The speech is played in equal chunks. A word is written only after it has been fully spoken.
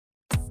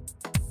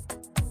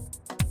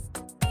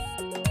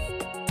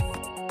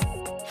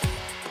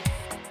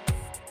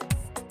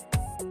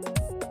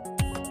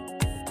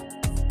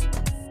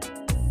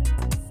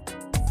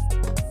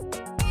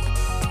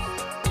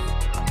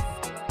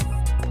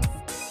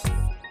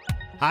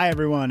Hi,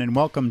 everyone, and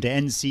welcome to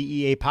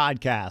NCEA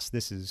Podcast.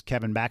 This is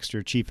Kevin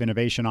Baxter, Chief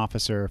Innovation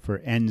Officer for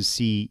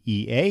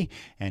NCEA,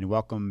 and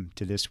welcome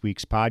to this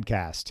week's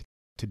podcast.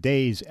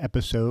 Today's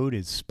episode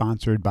is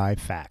sponsored by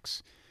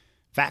Fax.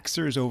 Fax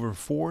serves over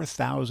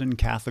 4,000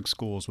 Catholic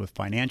schools with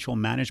financial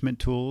management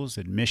tools,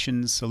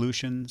 admissions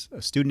solutions,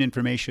 a student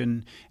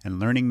information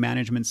and learning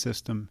management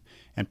system,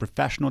 and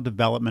professional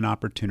development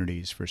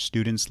opportunities for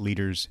students,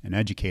 leaders, and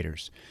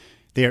educators.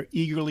 They are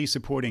eagerly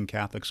supporting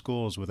Catholic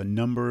schools with a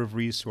number of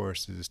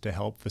resources to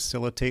help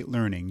facilitate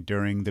learning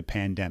during the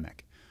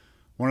pandemic.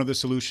 One of the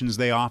solutions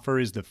they offer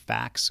is the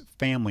Fax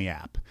Family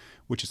app,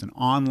 which is an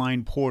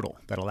online portal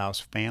that allows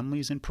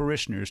families and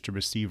parishioners to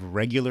receive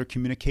regular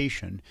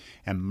communication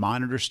and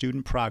monitor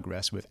student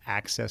progress with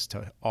access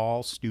to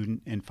all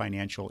student and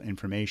financial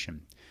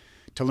information.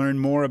 To learn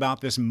more about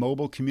this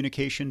mobile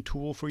communication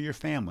tool for your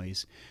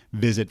families,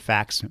 visit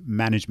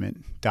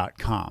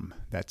faxmanagement.com.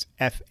 That's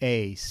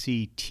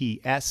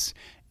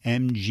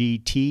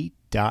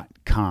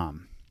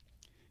FACTSMGT.com.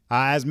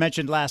 As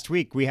mentioned last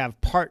week, we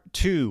have part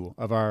 2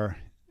 of our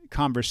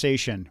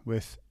conversation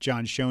with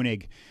John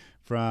Schoenig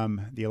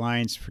from the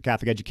Alliance for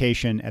Catholic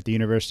Education at the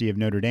University of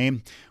Notre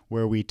Dame,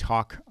 where we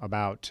talk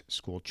about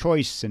school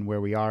choice and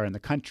where we are in the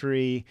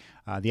country,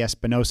 the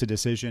Espinosa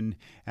decision,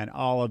 and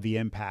all of the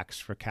impacts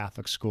for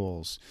Catholic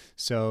schools.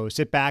 So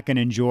sit back and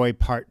enjoy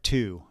part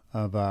 2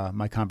 of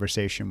my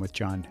conversation with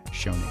John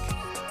Schoenig.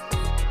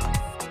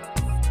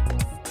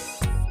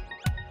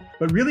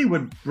 But really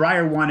what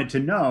Breyer wanted to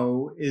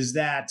know is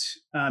that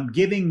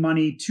giving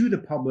money to the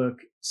public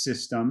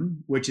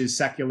system, which is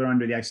secular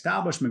under the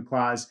Establishment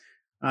Clause,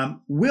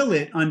 will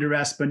it, under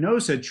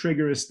Espinosa,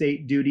 trigger a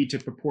state duty to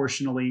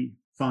proportionally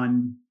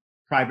fund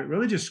private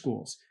religious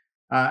schools?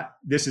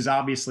 This is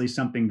obviously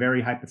something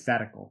very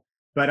hypothetical,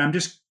 but I'm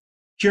just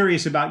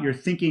curious about your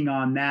thinking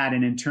on that,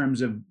 and in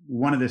terms of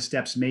one of the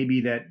steps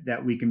maybe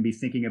that we can be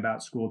thinking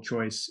about school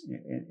choice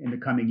in the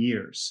coming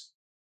years.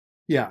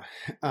 Yeah,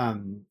 I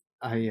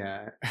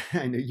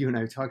know you and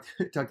I talked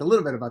a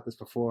little bit about this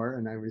before,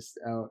 and I was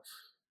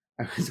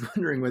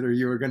wondering whether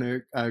you were going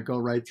to go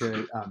right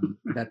to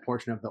that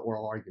portion of the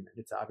oral argument.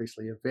 It's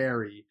obviously a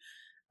very,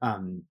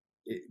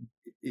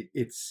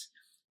 it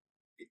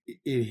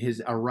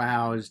has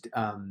aroused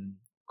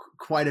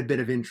quite a bit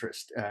of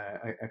interest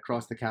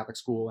across the Catholic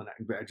school and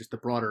just the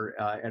broader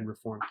and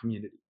Reformed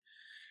community.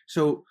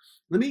 So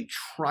let me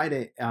try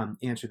to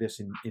answer this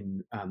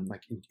in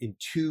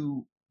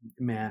two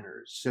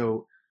manners.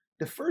 So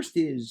the first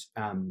is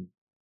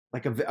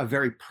like a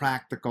very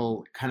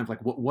practical kind of like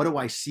what do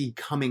I see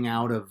coming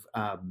out of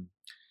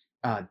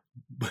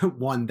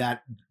one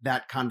that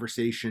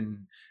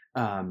conversation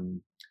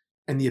and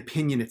the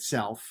opinion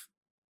itself,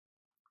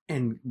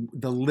 and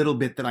the little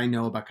bit that I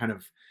know about kind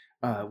of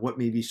what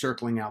may be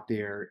circling out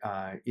there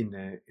in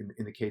the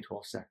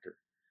K-12 sector.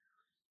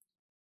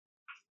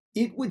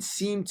 It would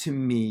seem to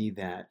me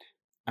that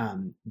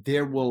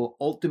there will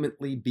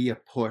ultimately be a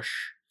push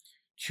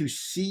to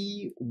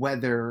see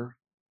whether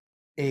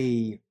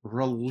a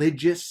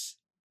religious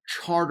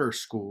charter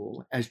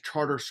school, as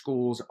charter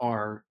schools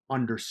are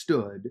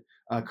understood,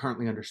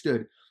 currently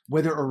understood,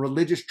 whether a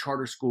religious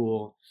charter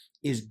school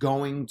is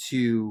going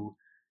to,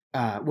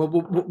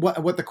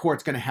 what the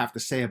court's going to have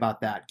to say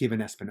about that,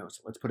 given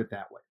Espinosa. Let's put it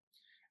that way.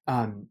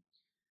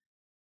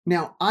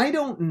 Now, I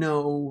don't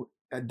know.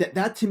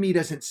 That to me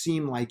doesn't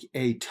seem like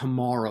a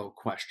tomorrow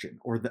question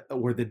or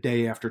the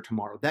day after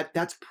tomorrow.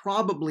 That's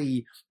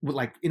probably,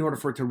 like, in order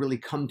for it to really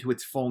come to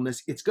its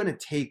fullness, it's going to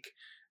take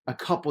a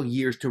couple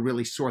years to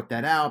really sort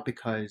that out,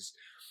 because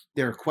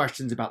there are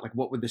questions about like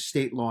what would the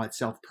state law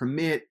itself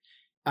permit.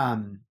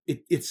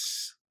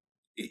 It's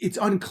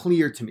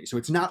unclear to me. So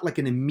it's not like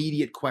an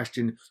immediate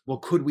question. Well,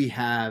 could we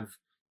have,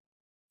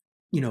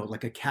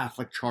 like a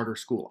Catholic charter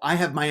school? I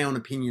have my own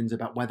opinions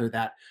about whether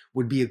that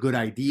would be a good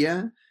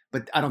idea,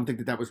 but I don't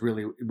think that was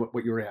really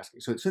what you were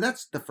asking. So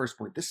that's the first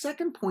point. The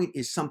second point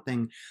is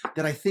something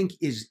that I think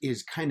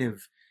is kind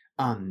of,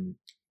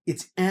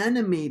 it's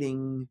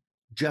animating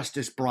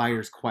Justice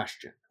Breyer's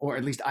question, or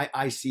at least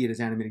I see it as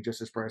animating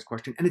Justice Breyer's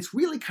question. And it's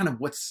really kind of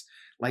what's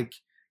like,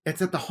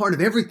 it's at the heart of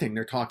everything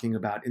they're talking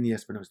about in the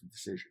Espinosa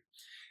decision.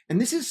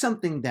 And this is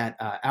something that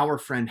our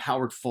friend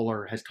Howard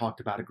Fuller has talked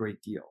about a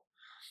great deal.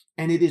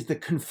 And it is the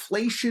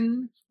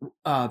conflation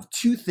of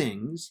two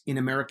things in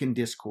American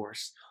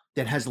discourse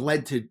that has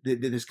led to,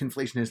 this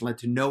conflation has led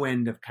to no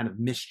end of kind of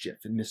mischief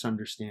and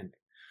misunderstanding.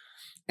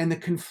 And the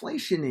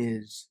conflation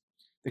is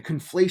the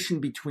conflation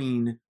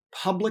between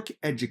public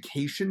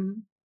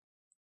education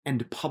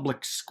and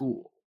public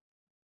school.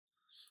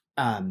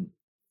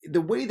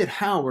 The way that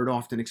Howard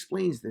often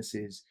explains this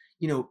is,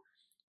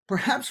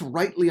 perhaps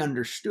rightly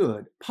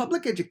understood,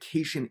 public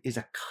education is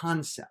a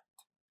concept.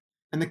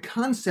 And the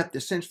concept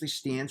essentially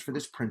stands for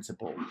this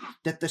principle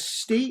that the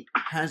state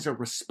has a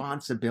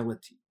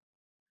responsibility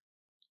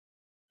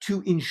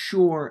to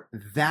ensure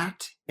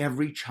that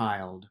every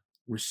child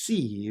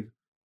receive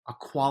a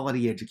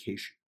quality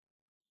education.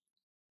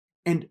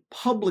 And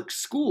public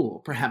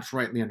school, perhaps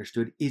rightly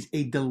understood, is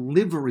a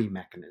delivery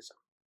mechanism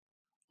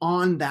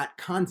on that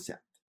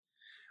concept.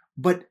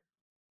 But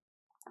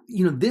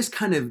this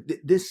kind of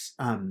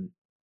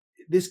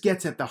this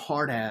gets at the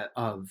heart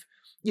of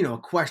a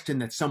question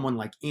that someone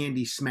like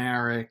Andy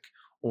Smarik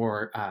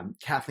or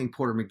Kathleen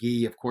Porter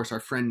McGee, of course,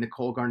 our friend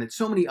Nicole Garnett,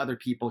 so many other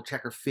people,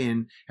 Checker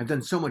Finn, have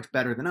done so much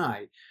better than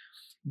I.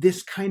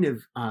 This kind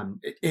of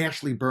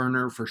Ashley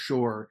Berner, for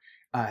sure,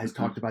 has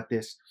talked about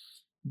this.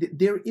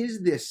 There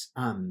is this,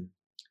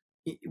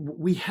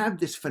 we have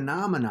this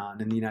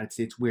phenomenon in the United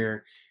States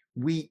where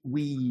we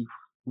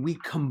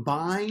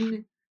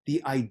combine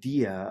the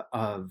idea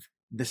of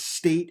the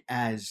state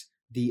as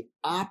the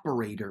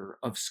operator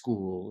of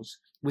schools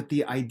with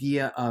the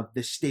idea of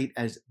the state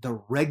as the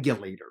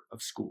regulator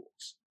of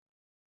schools.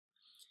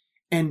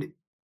 And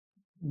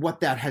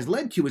what that has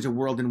led to is a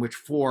world in which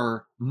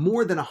for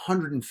more than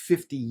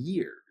 150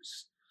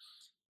 years,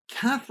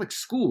 Catholic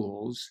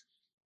schools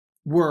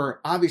were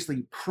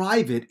obviously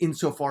private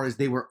insofar as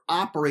they were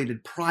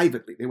operated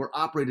privately. They were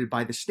operated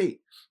by the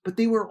state, but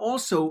they were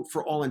also,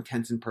 for all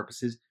intents and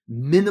purposes,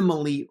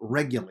 minimally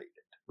regulated,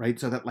 right?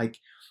 So that like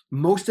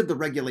most of the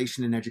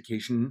regulation in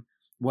education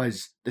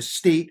was the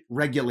state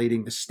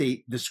regulating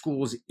the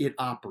schools it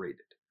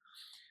operated.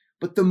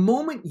 But the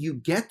moment you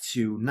get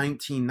to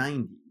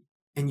 1990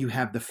 and you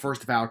have the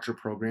first voucher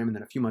program, and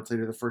then a few months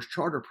later, the first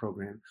charter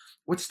program,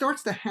 what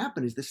starts to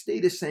happen is the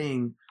state is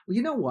saying, well,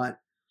 you know what?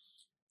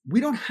 We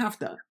don't have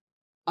to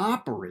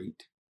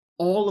operate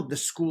all of the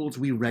schools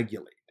we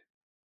regulate.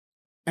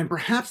 And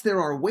perhaps there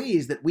are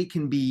ways that we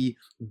can be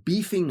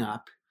beefing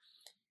up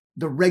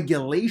the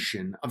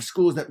regulation of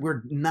schools that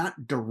we're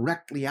not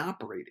directly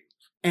operating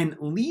and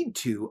lead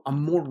to a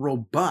more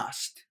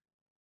robust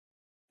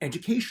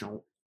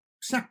educational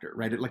sector,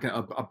 right? Like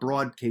a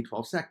broad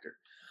K-12 sector.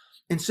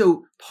 And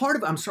so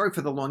I'm sorry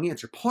for the long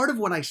answer, part of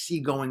what I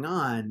see going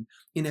on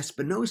in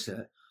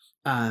Espinoza,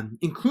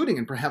 including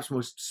and perhaps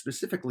most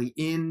specifically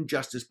in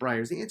Justice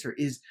Breyer's answer,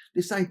 is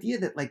this idea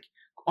that like,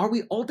 are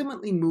we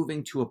ultimately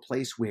moving to a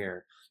place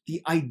where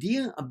the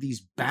idea of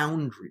these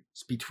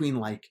boundaries between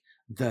like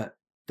the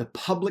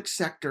public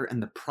sector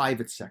and the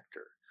private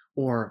sector,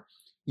 or,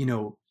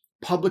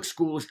 public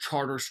schools,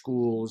 charter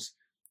schools,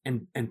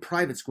 and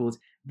private schools,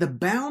 the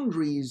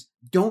boundaries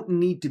don't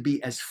need to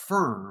be as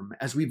firm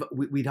as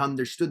we'd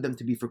understood them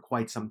to be for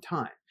quite some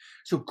time.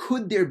 So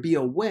could there be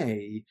a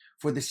way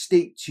for the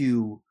state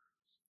to,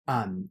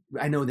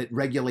 I know that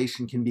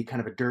regulation can be kind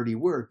of a dirty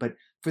word, but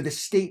for the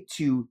state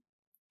to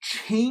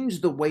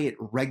change the way it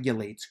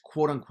regulates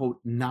quote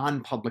unquote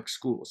non-public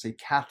schools, say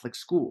Catholic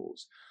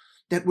schools,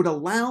 that would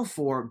allow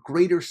for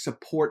greater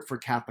support for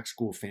Catholic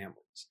school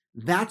families?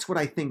 That's what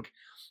I think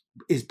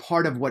is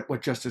part of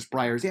what Justice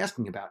Breyer is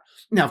asking about.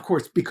 Now, of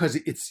course, because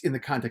it's in the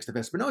context of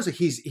Espinoza,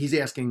 he's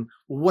asking,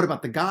 well, what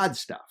about the God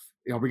stuff?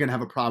 We're going to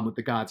have a problem with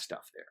the God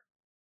stuff there.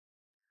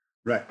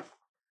 Right.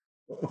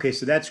 Okay,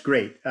 so that's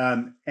great.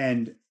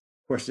 And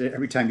of course,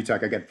 every time you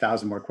talk, I get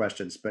 1,000 more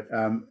questions. But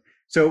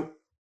so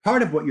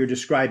part of what you're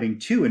describing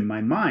too, in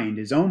my mind,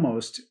 is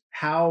almost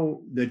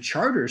how the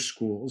charter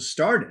schools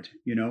started,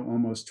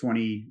 almost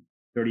 20,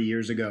 30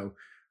 years ago,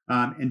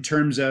 in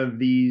terms of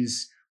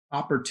these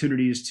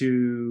opportunities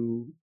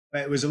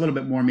it was a little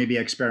bit more maybe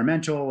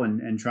experimental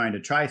and trying to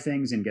try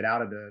things and get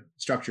out of the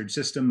structured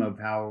system of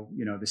how,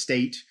 the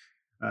state,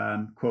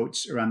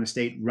 quotes around the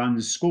state,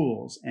 runs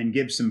schools, and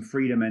gives some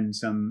freedom and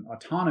some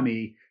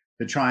autonomy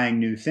to trying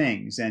new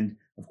things. And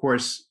of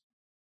course,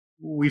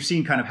 we've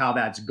seen kind of how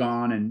that's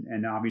gone.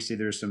 And obviously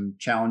there's some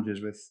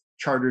challenges with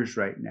charters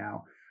right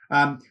now.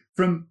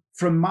 From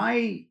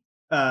my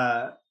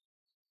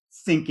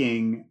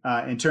thinking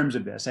in terms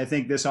of this, I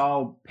think this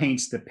all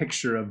paints the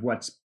picture of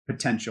what's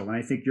potential. And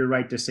I think you're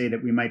right to say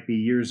that we might be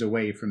years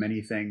away from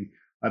anything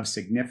of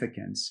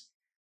significance.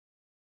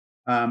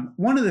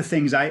 One of the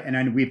things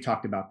we've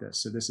talked about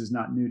this, so this is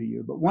not new to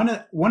you, but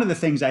one of the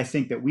things I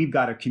think that we've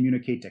got to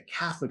communicate to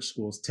Catholic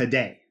schools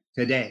today,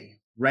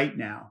 right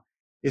now,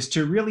 is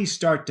to really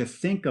start to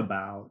think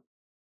about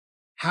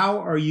how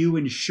are you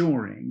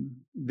ensuring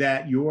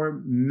that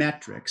your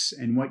metrics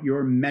and what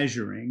you're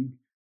measuring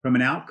from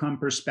an outcome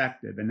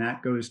perspective, and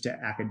that goes to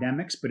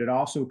academics, but it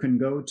also can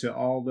go to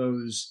all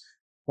those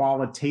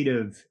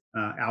qualitative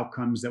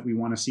outcomes that we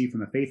want to see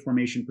from a faith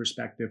formation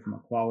perspective, from a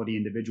quality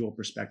individual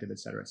perspective, et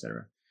cetera, et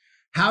cetera.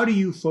 How do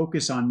you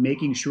focus on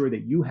making sure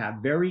that you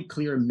have very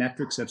clear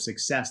metrics of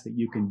success that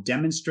you can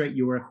demonstrate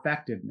your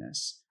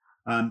effectiveness?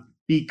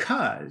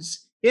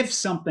 Because if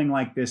something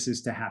like this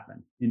is to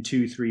happen in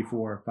 2, 3,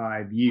 4,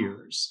 5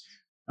 years,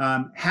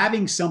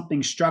 having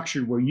something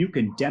structured where you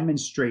can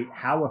demonstrate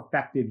how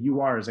effective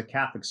you are as a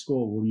Catholic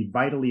school will be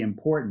vitally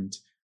important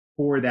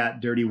for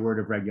that dirty word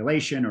of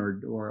regulation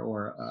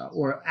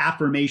or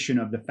affirmation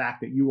of the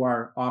fact that you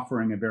are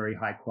offering a very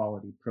high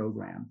quality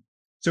program.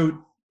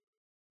 So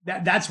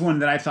that's one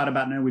that I've thought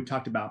about and I know we've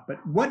talked about.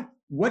 But what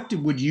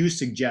would you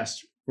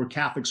suggest for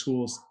Catholic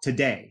schools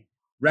today,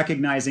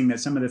 recognizing that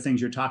some of the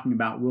things you're talking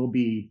about will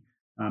be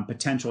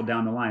potential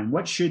down the line?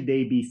 What should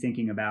they be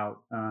thinking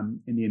about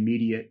in the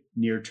immediate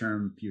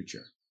near-term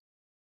future?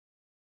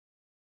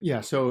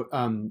 Yeah,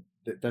 so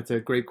that's a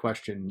great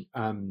question,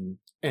 and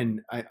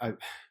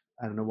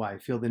I don't know why I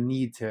feel the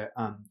need to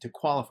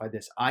qualify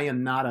this. I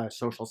am not a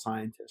social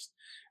scientist,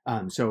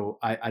 so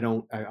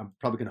I'm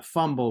probably going to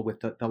fumble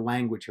with the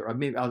language here. Or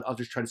maybe I'll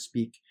just try to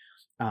speak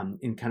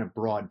in kind of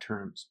broad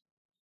terms.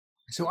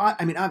 So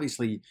I mean,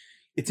 obviously,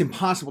 it's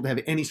impossible to have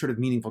any sort of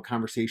meaningful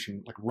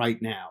conversation like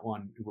right now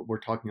on what we're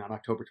talking on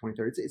October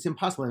 23rd. It's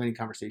impossible to have any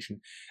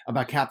conversation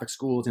about Catholic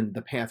schools and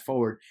the path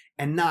forward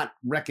and not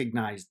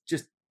recognize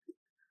just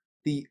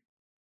the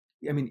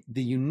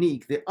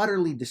unique, the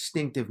utterly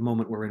distinctive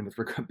moment we're in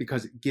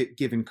because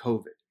given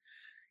COVID.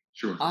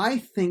 Sure. I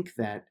think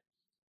that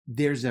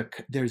there's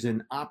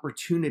an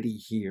opportunity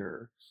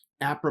here,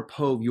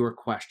 apropos of your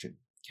question,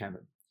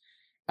 Kevin.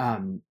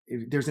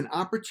 There's an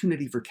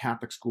opportunity for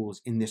Catholic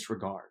schools in this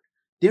regard.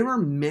 There are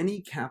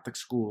many Catholic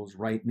schools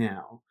right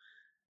now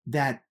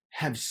that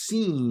have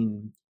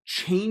seen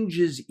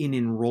changes in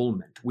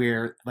enrollment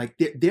where like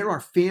there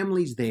are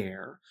families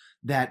there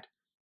that,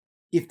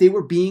 if they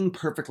were being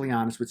perfectly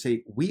honest, would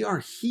say, we are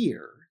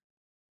here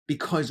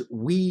because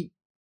we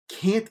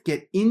can't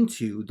get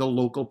into the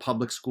local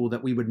public school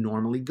that we would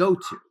normally go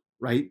to,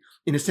 right?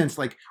 In a sense,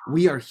 like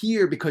we are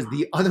here because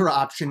the other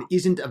option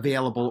isn't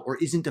available or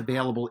isn't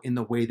available in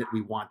the way that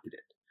we wanted it.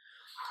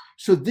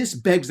 So this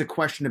begs the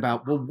question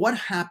about, well, what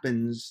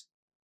happens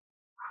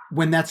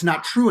when that's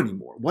not true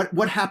anymore?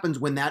 What happens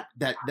when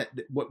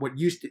what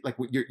used to, like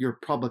what your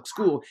public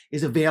school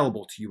is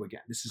available to you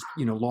again? This is,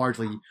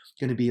 largely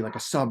going to be like a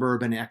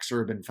suburban,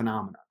 exurban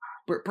phenomenon,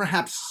 but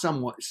perhaps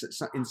somewhat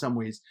in some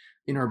ways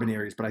in urban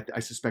areas, but I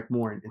suspect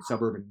more in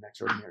suburban and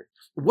exurban areas.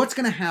 What's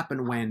going to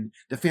happen when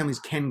the families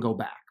can go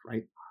back,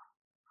 right?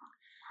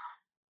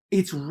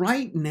 It's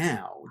right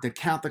now that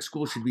Catholic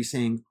schools should be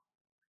saying,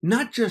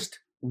 not just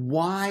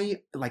why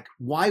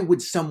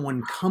would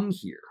someone come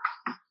here,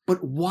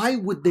 but why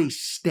would they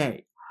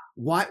stay?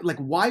 Why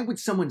would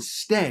someone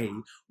stay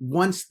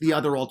once the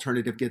other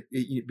alternative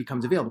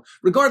becomes available,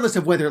 regardless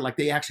of whether like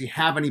they actually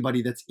have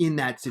anybody that's in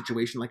that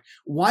situation? Like,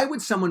 why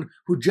would someone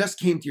who just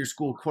came to your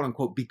school, quote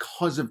unquote,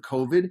 because of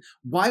COVID,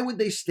 why would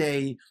they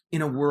stay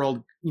in a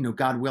world,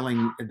 God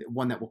willing,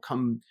 one that will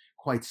come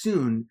quite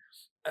soon,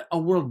 a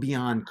world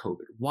beyond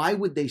COVID? Why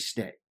would they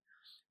stay?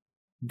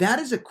 That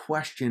is a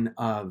question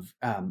of,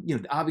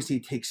 obviously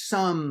it takes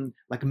some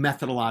like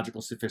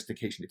methodological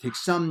sophistication. It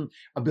takes some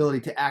ability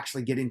to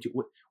actually get into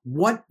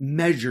what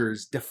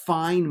measures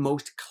define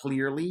most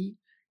clearly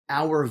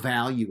our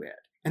value add.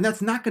 And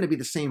that's not going to be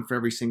the same for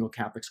every single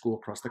Catholic school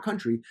across the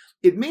country.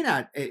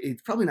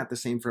 It's probably not the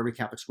same for every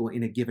Catholic school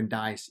in a given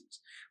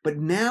diocese. But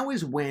now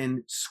is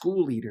when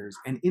school leaders,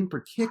 and in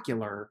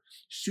particular,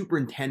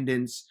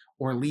 superintendents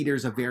or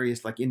leaders of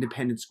various like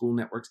independent school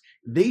networks,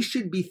 they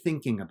should be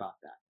thinking about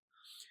that.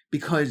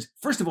 Because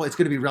first of all, it's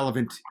going to be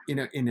relevant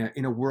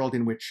in a world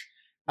in which,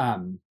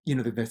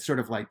 the sort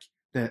of like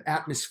the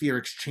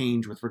atmospheric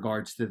change with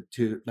regards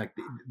to like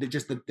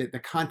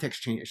the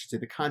context change, I should say,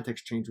 the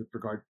context change with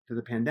regard to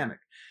the pandemic.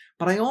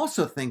 But I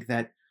also think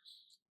that,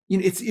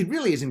 it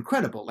really is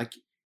incredible. Like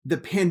the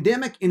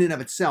pandemic in and of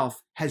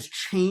itself has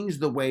changed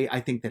the way I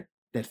think that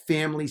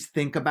families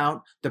think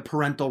about the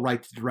parental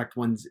right to direct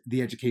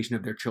the education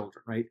of their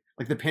children, right?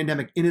 Like the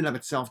pandemic in and of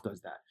itself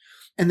does that.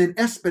 And then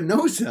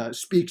Espinosa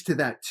speaks to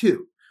that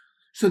too.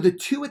 So the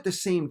two at the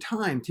same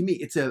time, to me,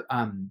 it's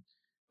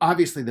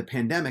obviously the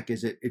pandemic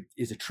is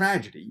a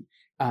tragedy.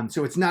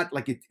 So it's not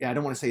like I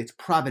don't want to say it's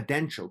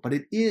providential, but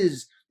it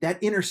is,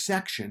 that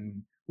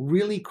intersection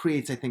really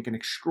creates, I think, an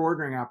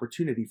extraordinary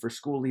opportunity for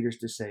school leaders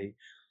to say,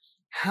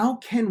 how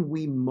can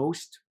we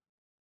most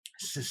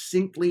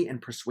succinctly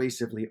and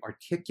persuasively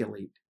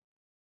articulate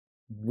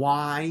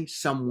why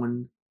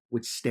someone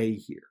would stay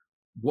here,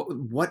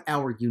 what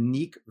our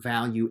unique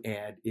value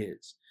add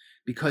is?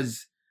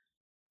 Because,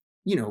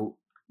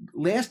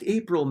 last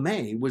April,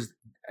 May was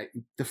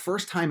the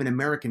first time in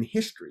American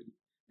history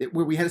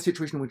where we had a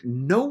situation in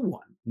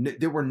which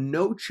there were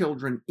no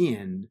children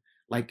in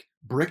like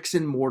bricks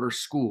and mortar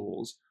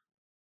schools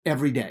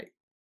every day.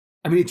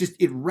 I mean,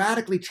 it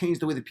radically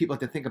changed the way that people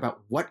have to think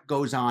about what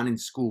goes on in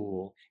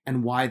school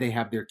and why they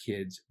have their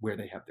kids where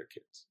they have their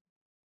kids.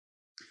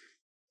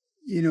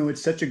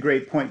 It's such a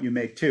great point you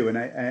make too. And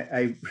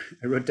I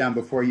wrote down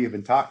before you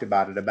even talked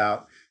about it,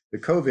 about the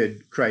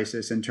COVID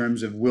crisis in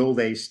terms of will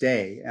they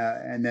stay?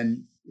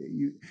 And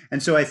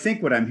so I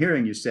think what I'm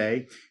hearing you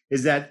say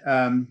is that,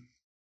 and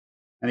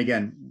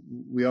again,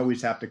 we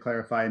always have to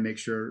clarify and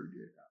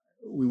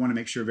we want to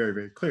make sure very,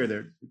 very clear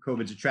that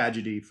COVID's a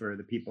tragedy for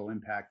the people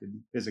impacted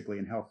physically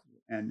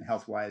and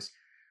health-wise.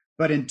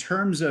 But in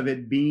terms of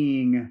it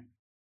being,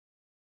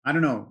 I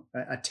don't know,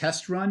 a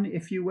test run,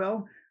 if you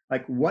will,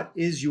 like what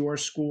is your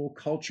school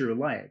culture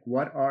like?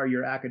 What are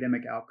your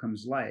academic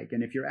outcomes like?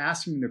 And if you're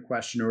asking the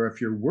question, or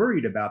if you're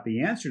worried about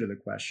the answer to the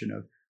question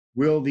of,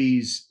 will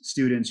these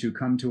students who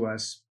come to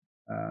us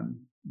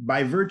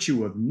by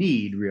virtue of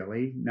need,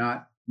 really,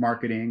 not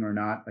marketing or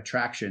not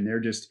attraction,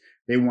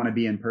 they want to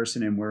be in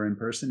person and we're in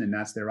person and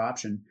that's their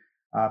option.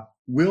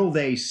 Will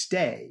they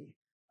stay?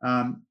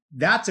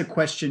 That's a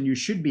question you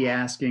should be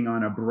asking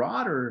on a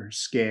broader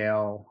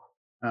scale,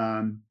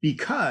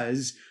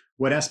 because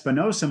What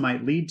Espinosa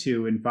might lead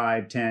to in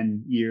 5,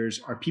 10 years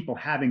are people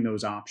having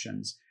those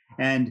options.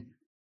 And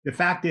the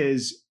fact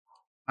is,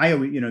 I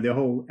always, the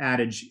whole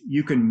adage,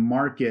 you can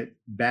market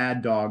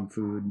bad dog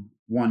food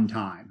one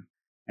time.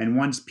 And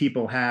once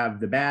people have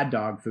the bad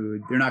dog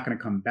food, they're not going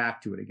to come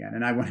back to it again.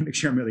 And I want to make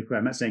sure I'm really clear.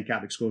 I'm not saying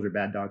Catholic schools are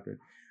bad dog food.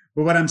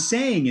 But what I'm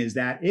saying is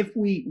that if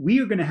we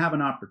are going to have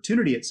an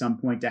opportunity at some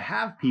point to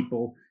have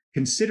people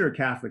consider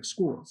Catholic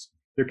schools.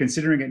 They're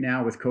considering it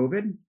now with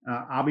COVID.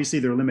 Obviously,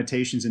 there are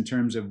limitations in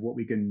terms of what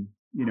we can,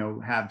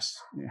 have,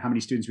 how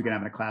many students we can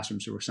have in a classroom,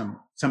 so we're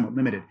somewhat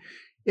limited.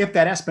 If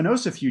that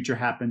Espinosa future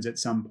happens at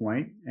some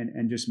point,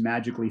 and just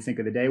magically think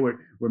of the day where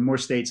more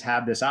states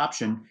have this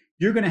option,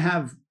 you're going to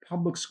have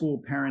public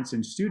school parents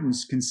and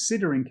students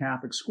considering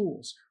Catholic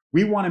schools.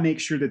 We want to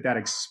make sure that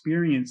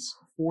experience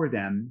for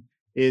them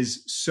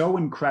is so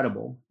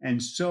incredible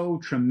and so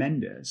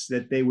tremendous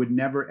that they would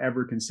never,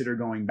 ever consider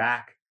going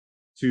back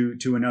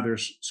to another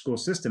school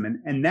system.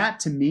 And that,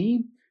 to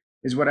me,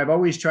 is what I've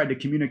always tried to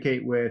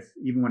communicate with,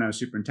 even when I was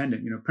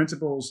superintendent,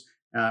 principals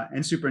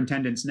and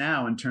superintendents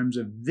now, in terms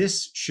of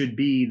this should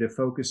be the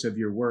focus of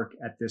your work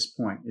at this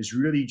point, is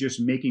really just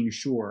making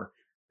sure,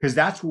 because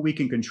that's what we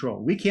can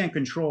control. We can't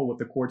control what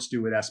the courts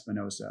do with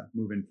Espinosa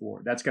moving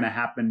forward. That's going to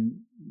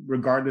happen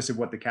regardless of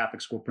what the Catholic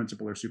school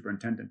principal or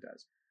superintendent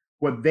does.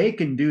 What they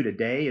can do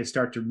today is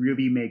start to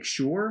really make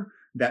sure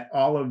that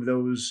all of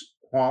those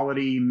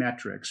quality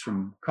metrics,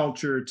 from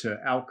culture to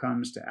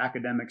outcomes to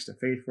academics to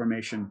faith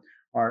formation,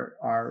 are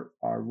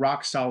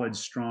rock solid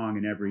strong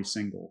in every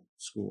single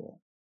school.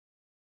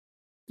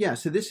 Yeah,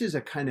 so this is a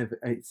kind of,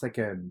 it's like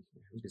I was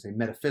going to say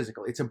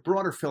metaphysical. It's a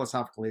broader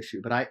philosophical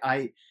issue, but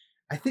I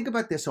think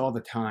about this all the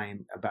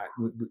time about,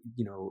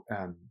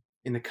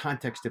 in the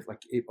context of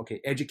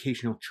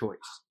educational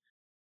choice.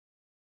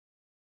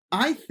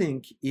 I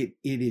think it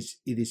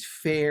is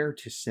fair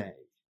to say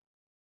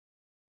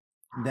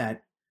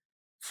that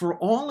for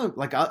all of,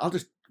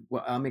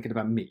 I'll make it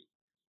about me.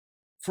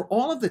 For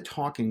all of the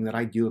talking that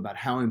I do about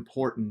how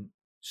important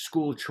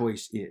school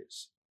choice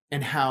is,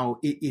 and how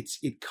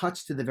it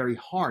cuts to the very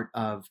heart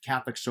of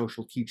Catholic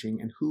social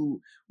teaching and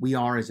who we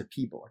are as a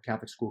people, a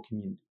Catholic school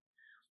community.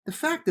 The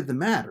fact of the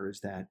matter is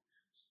that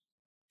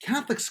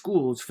Catholic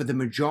schools, for the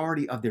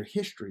majority of their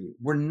history,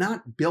 were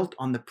not built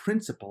on the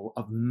principle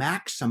of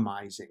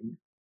maximizing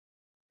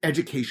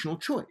educational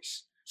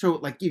choice.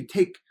 So, you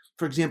take,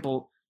 for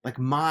example,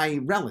 my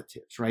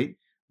relatives, right?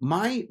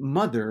 My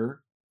mother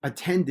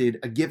attended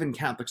a given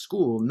Catholic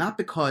school, not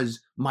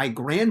because my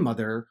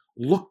grandmother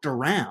looked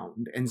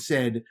around and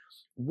said,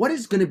 what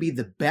is going to be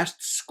the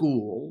best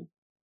school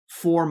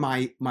for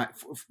my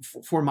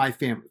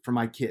family, for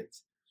my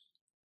kids?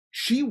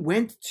 She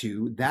went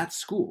to that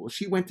school.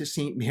 She went to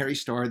St. Mary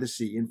Star of the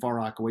Sea in Far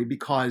Rockaway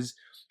because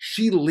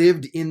she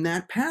lived in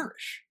that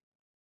parish.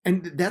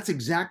 And that's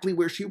exactly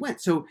where she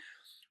went. So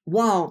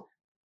while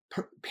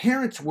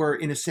parents were,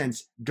 in a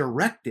sense,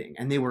 directing,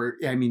 and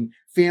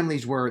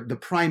families were the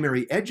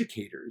primary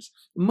educators,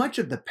 much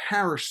of the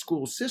parish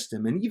school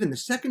system and even the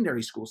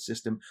secondary school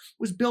system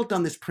was built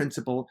on this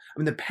principle.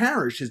 The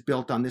parish is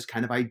built on this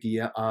kind of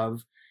idea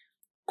of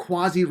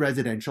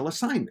quasi-residential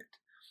assignment.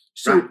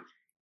 So right.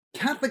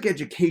 Catholic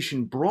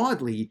education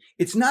broadly,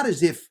 it's not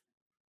as if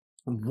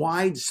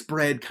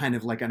widespread kind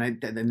of and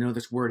I know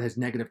this word has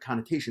negative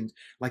connotations,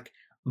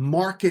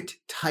 market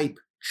type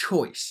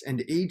choice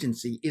and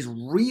agency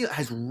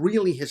has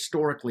really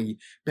historically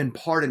been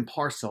part and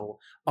parcel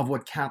of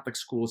what Catholic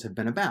schools have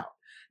been about.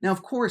 Now,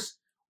 of course,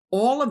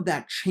 all of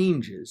that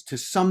changes to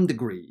some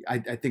degree, I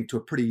think to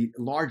a pretty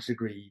large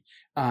degree,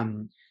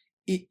 in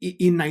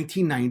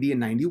 1990 and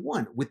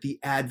 91 with the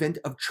advent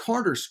of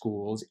charter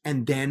schools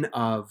and then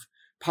of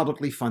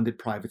publicly funded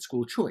private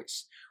school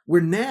choice,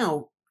 where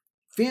now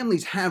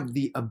families have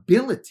the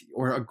ability,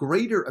 or a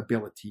greater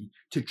ability,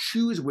 to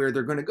choose where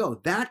they're going to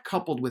go. That,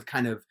 coupled with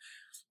kind of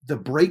the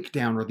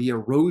breakdown or the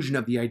erosion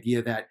of the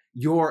idea that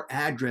your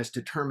address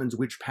determines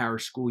which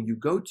parish school you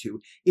go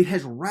to, it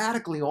has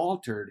radically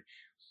altered,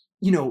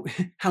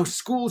 how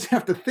schools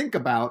have to think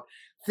about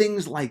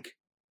things like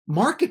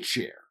market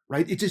share,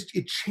 right?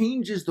 It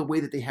changes the way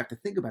that they have to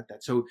think about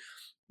that. So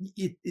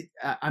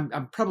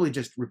I'm probably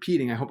just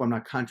repeating. I hope I'm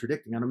not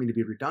contradicting. I don't mean to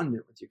be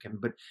redundant with you, Kevin,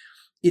 but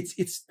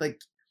it's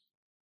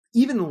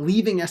even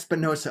leaving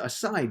Espinosa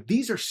aside,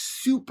 these are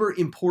super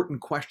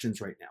important questions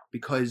right now,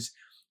 because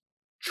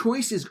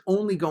choice is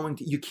only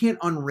you can't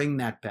unring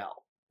that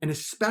bell. And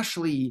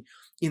especially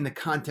in the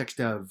context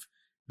of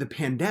the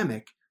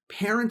pandemic,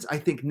 parents, I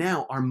think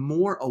now, are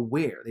more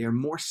aware. They are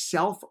more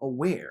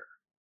self-aware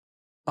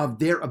of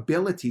their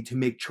ability to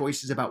make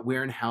choices about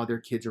where and how their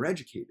kids are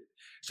educated.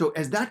 So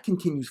as that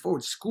continues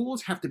forward,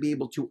 schools have to be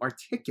able to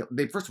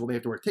articulate. First of all, they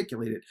have to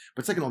articulate it,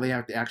 but second of all, they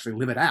have to actually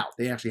live it out.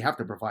 They actually have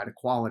to provide a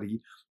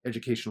quality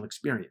educational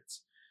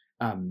experience.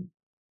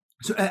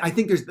 So I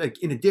think there's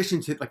in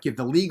addition to you have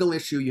the legal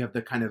issue, you have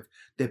the kind of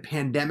the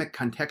pandemic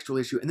contextual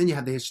issue, and then you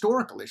have the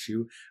historical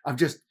issue of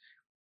just,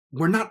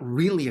 we're not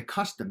really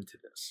accustomed to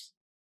this.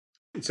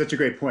 It's such a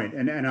great point.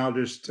 And I'll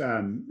just,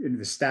 the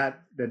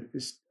stat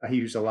that I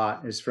use a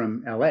lot is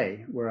from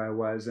LA, where I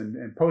was.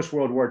 And post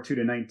World War II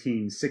to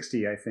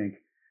 1960, I think,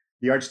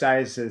 the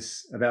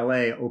Archdiocese of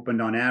LA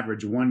opened on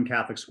average one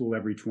Catholic school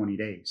every 20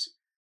 days.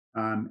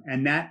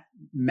 And that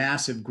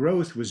massive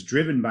growth was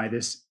driven by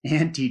this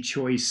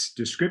anti-choice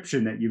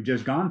description that you've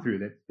just gone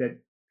through, that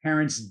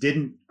parents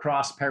didn't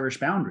cross parish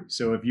boundaries.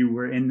 So if you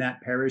were in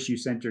that parish, you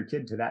sent your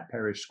kid to that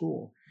parish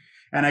school.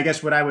 And I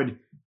guess what I would,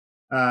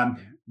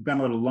 been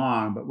a little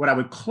long, but what I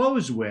would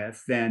close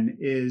with then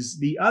is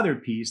the other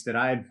piece that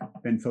I've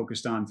been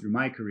focused on through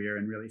my career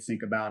and really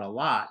think about a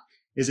lot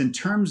is in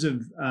terms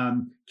of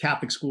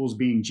Catholic schools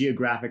being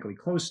geographically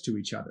close to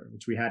each other,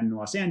 which we had in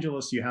Los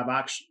Angeles. You have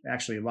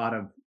actually a lot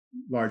of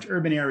large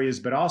urban areas,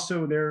 but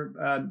also there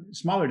are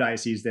smaller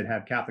dioceses that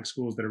have Catholic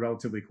schools that are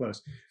relatively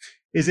close.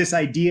 Is this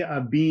idea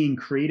of being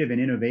creative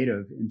and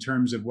innovative in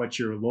terms of what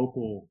your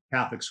local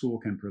Catholic school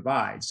can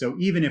provide. So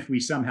even if we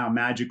somehow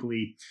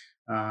magically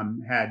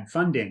had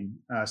funding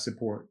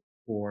support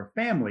for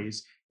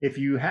families, if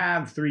you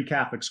have 3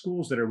 Catholic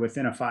schools that are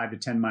within a 5 to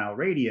 10 mile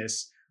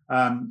radius,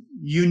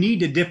 you need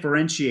to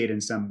differentiate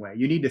in some way.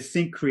 You need to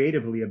think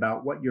creatively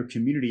about what your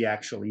community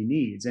actually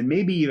needs, and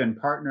maybe even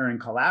partner and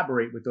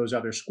collaborate with those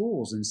other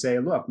schools and say,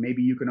 look,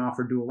 maybe you can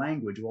offer dual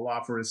language, we'll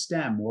offer a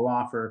STEM, we'll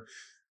offer,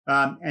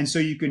 and so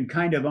you can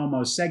kind of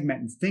almost segment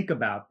and think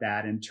about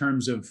that in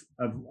terms of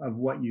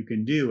what you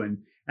can do. And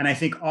I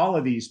think all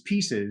of these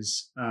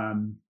pieces,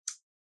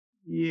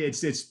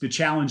 it's the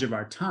challenge of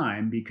our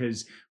time,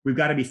 because we've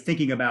got to be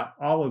thinking about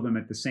all of them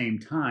at the same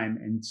time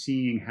and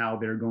seeing how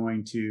they're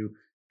going to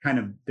kind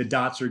of, the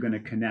dots are going to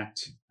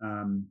connect,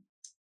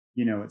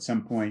 at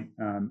some point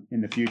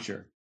in the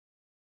future.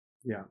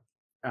 Yeah.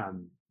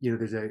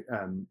 There's a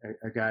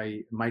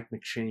guy, Mike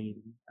McShane.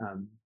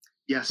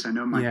 Yes, I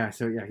know Mike. Yeah.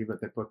 So yeah, he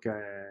wrote that book,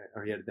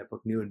 or he had that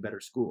book, New and Better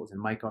Schools.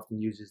 And Mike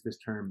often uses this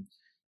term,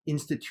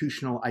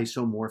 institutional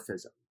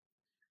isomorphism.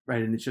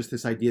 Right. And it's just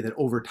this idea that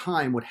over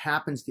time, what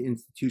happens to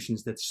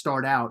institutions that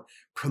start out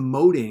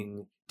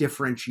promoting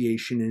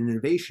differentiation and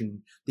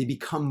innovation, they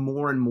become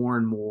more and more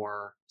and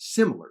more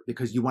similar,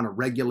 because you want to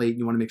regulate,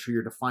 you want to make sure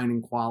you're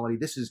defining quality.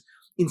 This is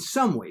in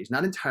some ways,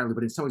 not entirely,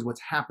 but in some ways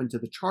what's happened to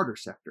the charter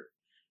sector.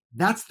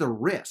 That's the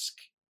risk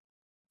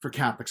for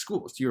Catholic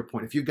schools. To your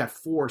point, if you've got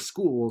 4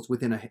 schools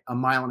within a 1.5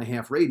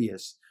 mile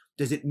radius,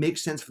 does it make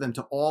sense for them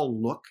to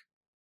all look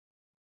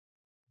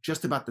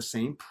just about the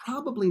same?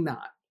 Probably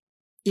not.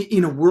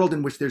 In a world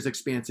in which there's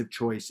expansive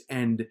choice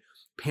and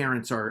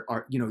parents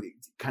are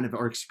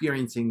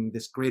experiencing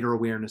this greater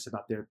awareness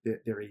about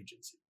their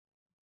agency.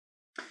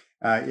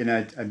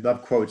 I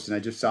love quotes, and I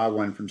just saw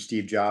one from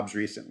Steve Jobs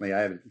recently. I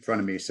have it in front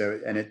of me.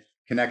 And it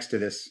connects to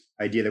this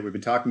idea that we've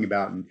been talking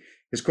about. And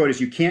his quote is,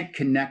 "You can't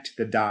connect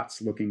the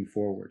dots looking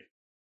forward.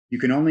 You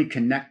can only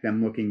connect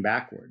them looking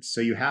backwards.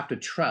 So you have to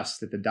trust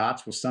that the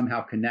dots will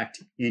somehow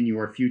connect in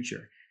your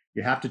future.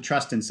 You have to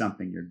trust in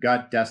something, your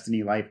gut,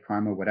 destiny, life,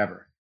 karma,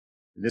 whatever.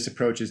 This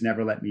approach has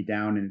never let me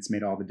down, and it's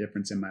made all the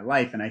difference in my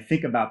life." And I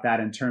think about that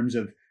in terms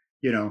of,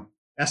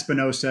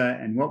 Espinosa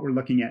and what we're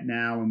looking at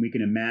now, and we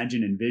can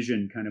imagine,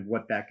 envision kind of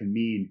what that can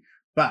mean.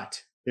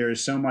 But there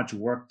is so much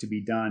work to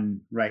be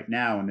done right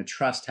now, and the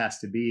trust has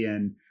to be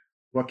in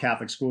what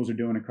Catholic schools are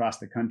doing across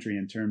the country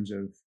in terms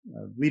of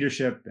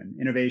leadership and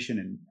innovation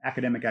and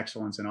academic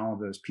excellence and all of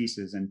those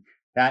pieces. And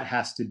that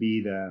has to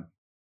be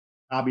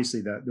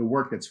obviously the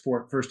work that's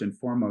first and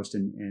foremost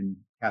in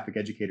Catholic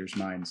educators'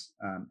 minds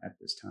at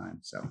this time.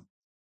 So,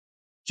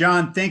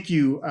 John, thank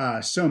you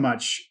so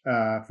much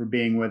for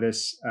being with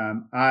us.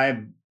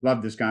 I've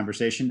loved this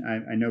conversation.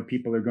 I know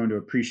people are going to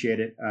appreciate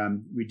it.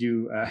 We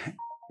do.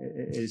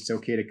 It's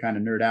okay to kind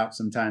of nerd out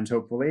sometimes,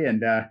 hopefully,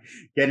 and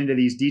get into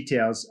these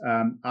details.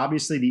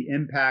 Obviously, the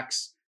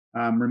impacts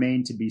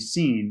remain to be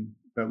seen,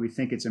 but we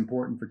think it's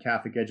important for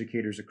Catholic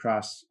educators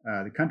across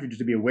the country just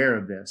to be aware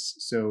of this,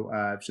 so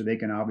they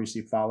can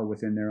obviously follow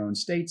within their own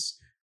states,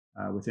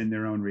 within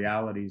their own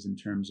realities in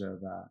terms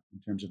of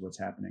what's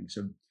happening.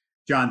 So,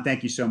 John,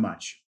 thank you so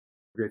much.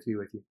 Great to be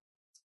with you.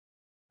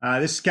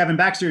 This is Kevin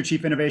Baxter,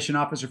 Chief Innovation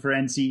Officer for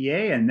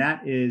NCEA, and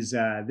that is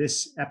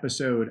this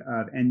episode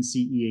of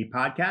NCEA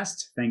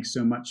Podcast. Thanks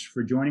so much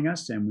for joining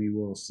us, and we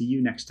will see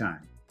you next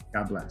time.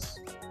 God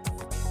bless.